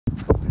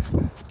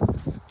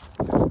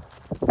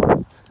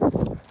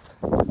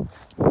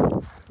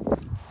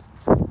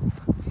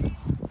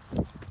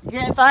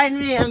can't find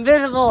me. I'm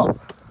invisible.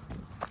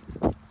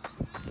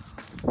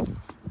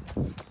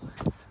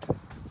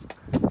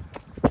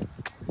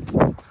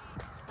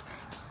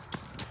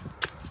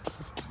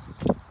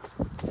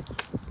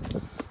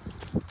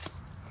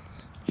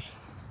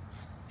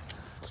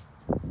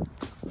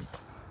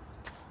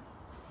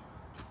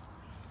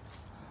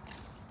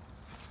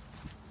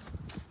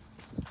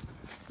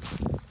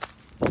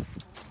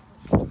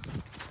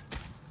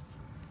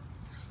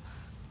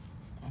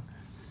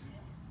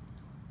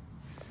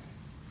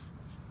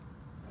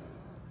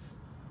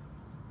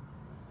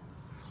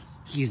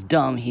 He's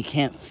dumb. He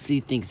can't see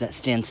things that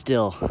stand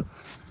still. I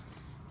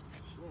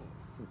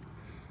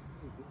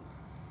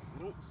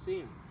don't see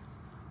him.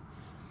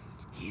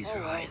 He's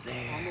right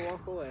there. I'm gonna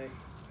walk away.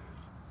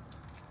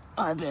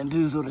 I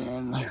bamboozled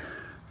him.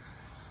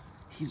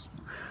 He's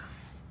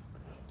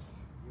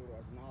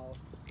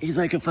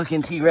like a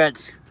fucking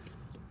T-Rex.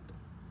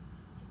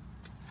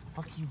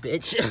 Fuck you,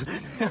 bitch.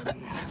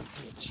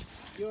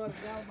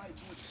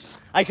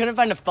 I couldn't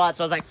find a spot,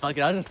 so I was like, fuck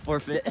it, I'll just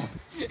forfeit.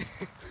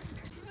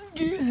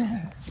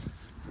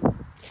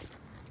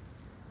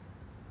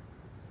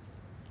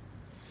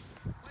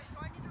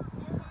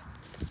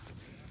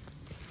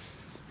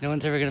 No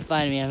one's ever gonna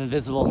find me. I'm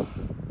invisible.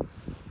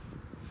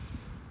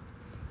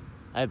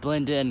 I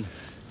blend in.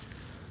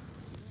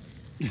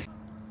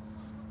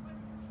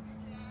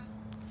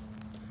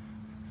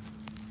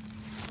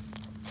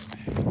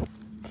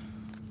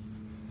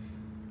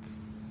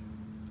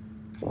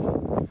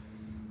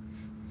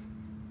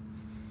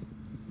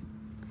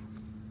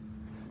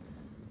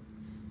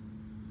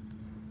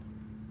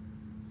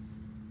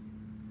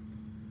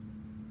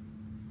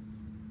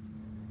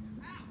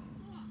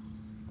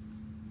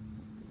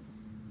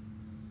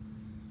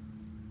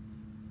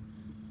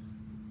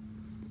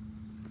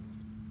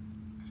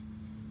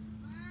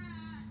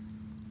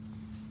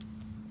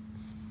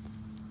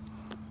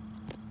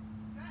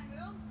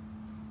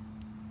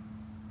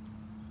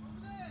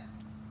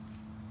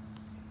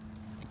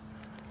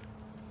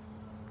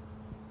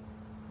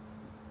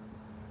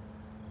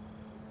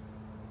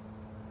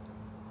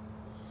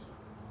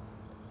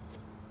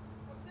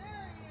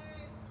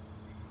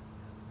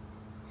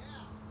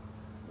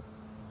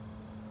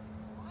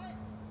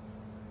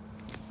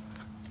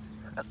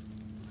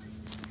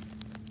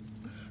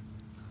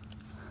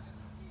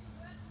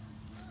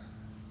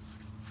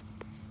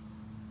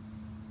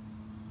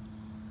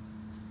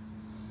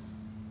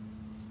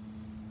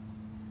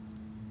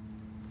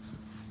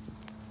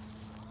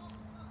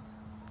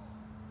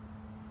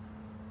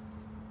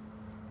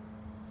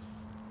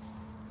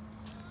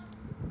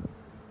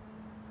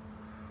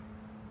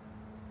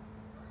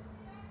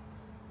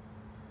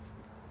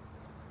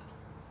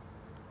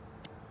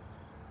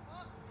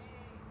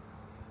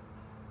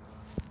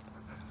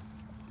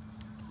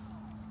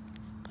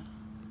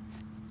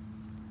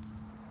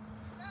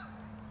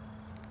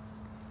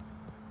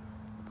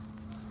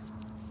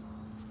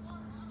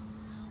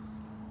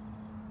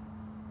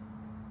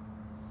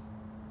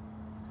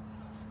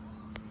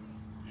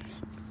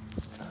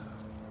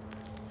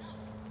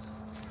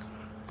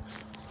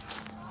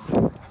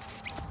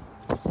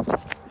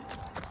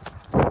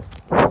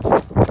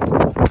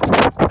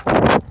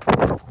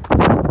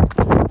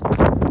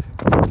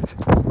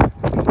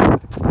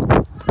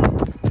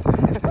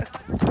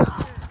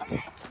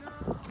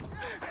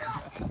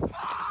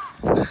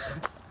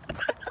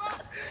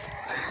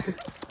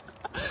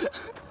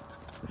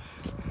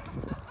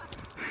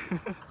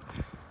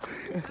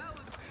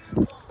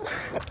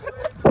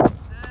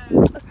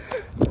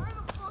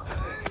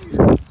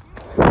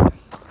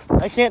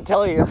 I can't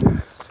tell you.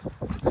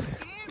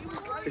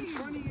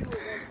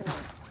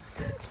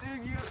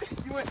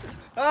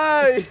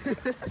 Hey! Dude,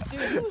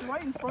 he was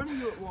right in front of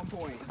you at one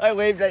point. I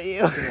waved at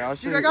you. Okay,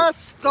 dude, I got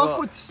stuck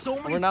with so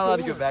many. We're not allowed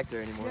to go back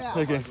there anymore. Yeah.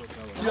 Okay.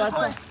 Dude,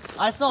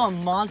 I saw a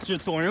monster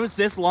thorn. It was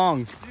this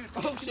long. Dude,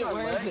 oh shit,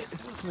 where is it?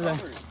 Do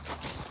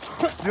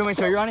you want me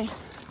to show you, Ronnie?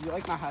 Do you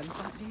like my hiding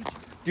spot, dude? Do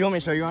you want me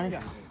to show you, Ronnie?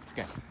 Yeah.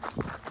 Okay.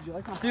 Do you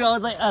like my Dude, I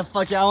was like,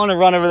 fuck yeah, I want to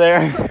run over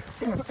there.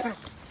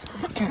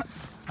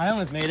 I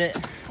almost made it.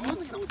 I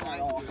wasn't gonna fly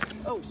off.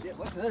 Oh shit,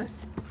 what's this?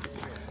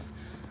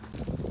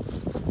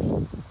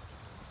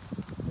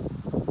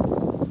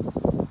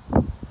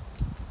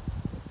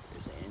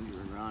 There's Andrew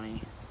and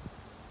Ronnie.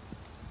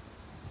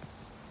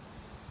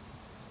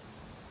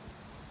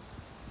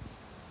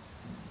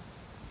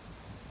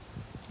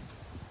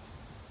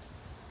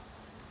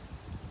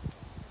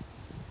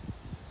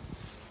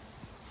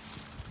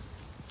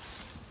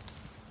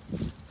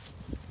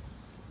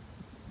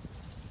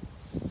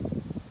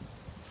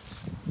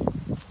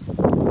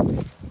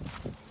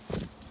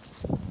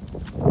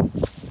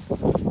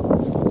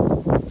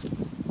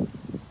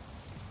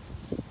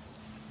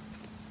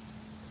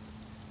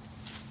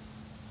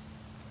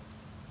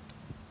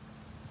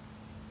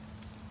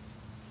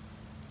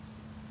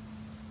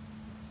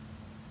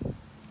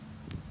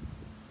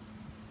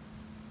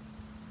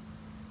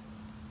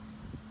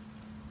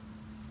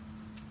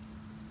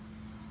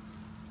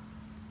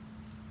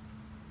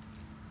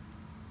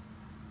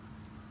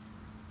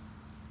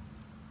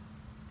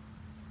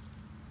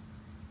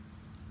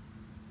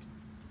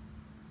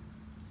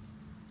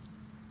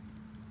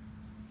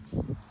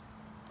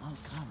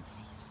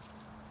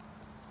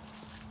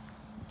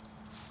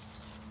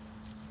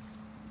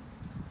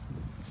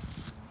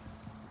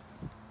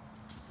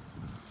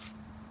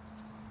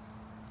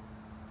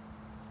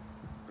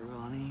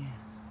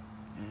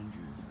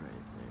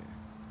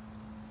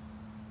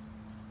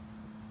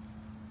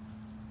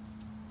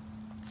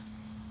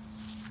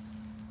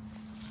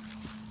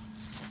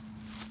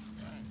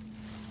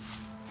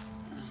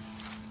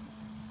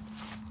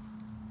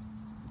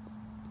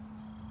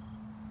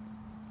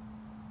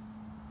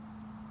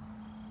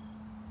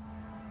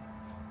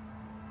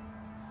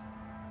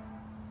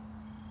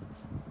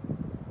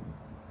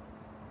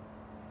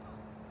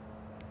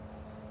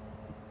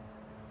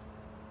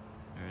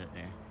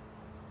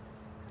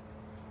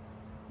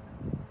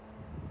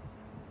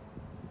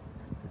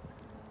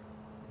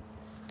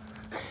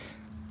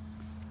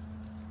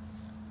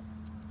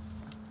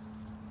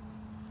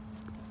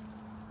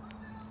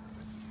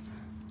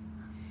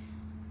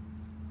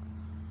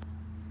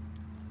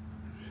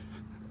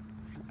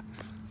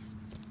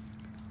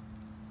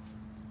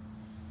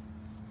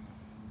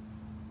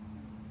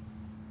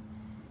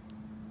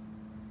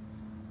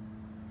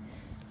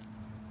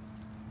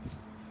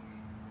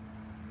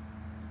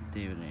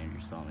 David and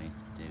Andrew saw me.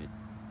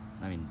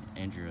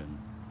 Andrew and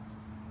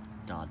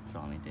Dodd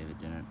saw me. David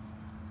didn't.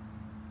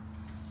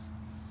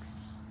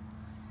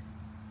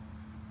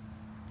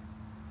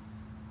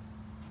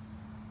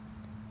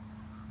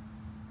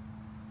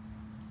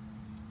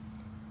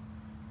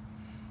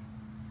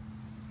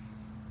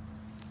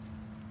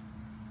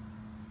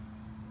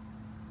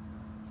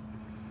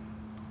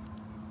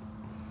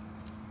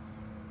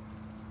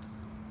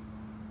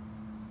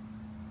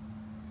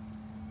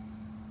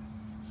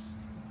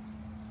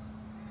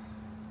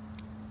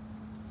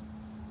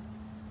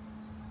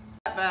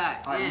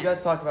 Back. Alright, you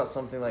guys talk about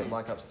something like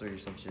Black Ops 3 or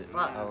some shit.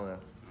 I don't know.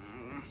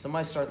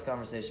 Somebody start the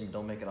conversation, but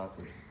don't make it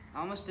awkward. I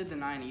almost did the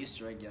 9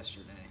 Easter egg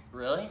yesterday.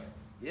 Really?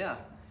 Yeah.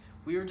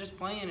 We were just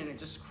playing and it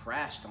just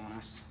crashed on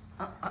us.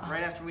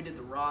 Right after we did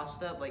the raw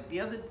stuff. Like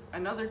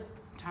another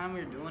time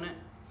we were doing it,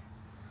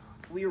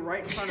 we were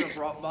right in front of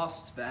Raw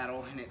boss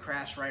battle and it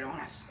crashed right on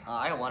us.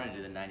 I want to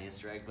do the 9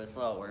 Easter egg, but it's a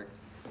lot of work.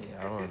 Yeah,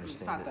 I don't understand.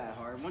 It's not that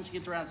hard. Once you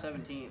get to round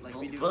 17, like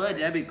we do. Well,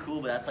 that'd be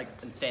cool, but that's like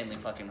insanely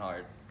fucking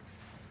hard.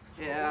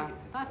 Yeah,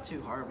 not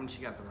too hard once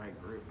you got the right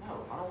group.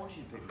 No, I don't want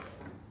you to pick me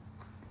up.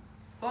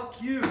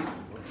 Fuck you.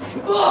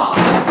 Fuck!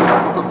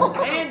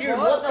 Andrew,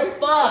 what the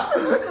fuck?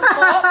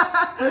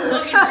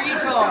 Fucking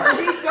retard.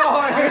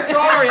 Retard. I'm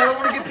sorry, I don't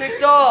want to get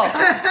picked off.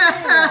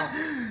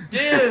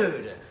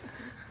 Dude.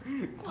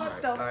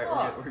 What the fuck?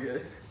 Alright, we're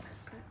good.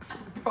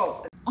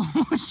 Bro.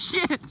 Oh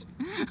shit!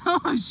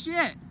 Oh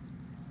shit!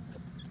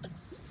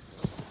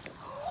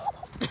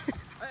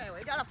 Hey,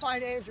 we gotta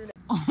find Andrew now.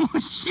 Oh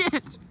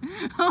shit!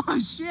 Oh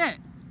shit!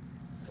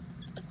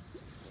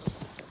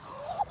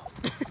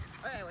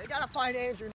 Hey, we gotta find Andrew now.